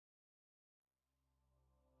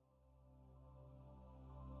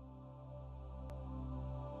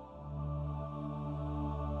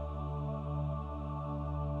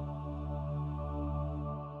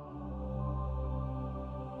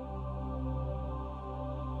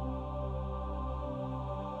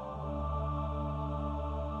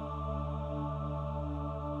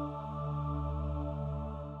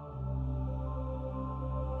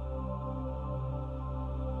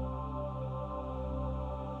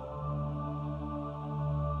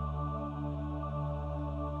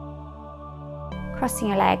Crossing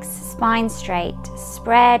your legs, spine straight.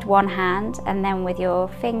 Spread one hand and then with your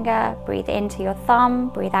finger, breathe into your thumb,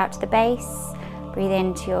 breathe out to the base. Breathe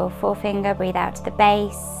into your forefinger, breathe out to the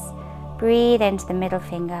base. Breathe into the middle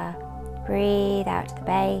finger, breathe out to the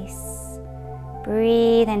base.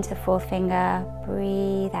 Breathe into the fourth finger,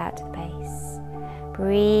 breathe out to the base.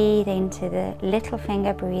 Breathe into the little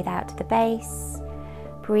finger, breathe out to the base.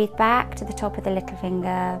 Breathe back to the top of the little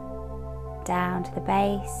finger, down to the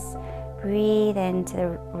base. Breathe into the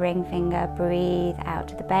ring finger, breathe out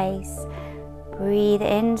to the base. Breathe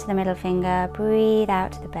into the middle finger, breathe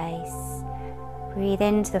out to the base. Breathe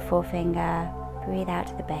into the forefinger, breathe out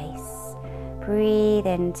to the base. Breathe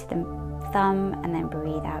into the thumb and then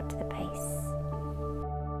breathe out to the base.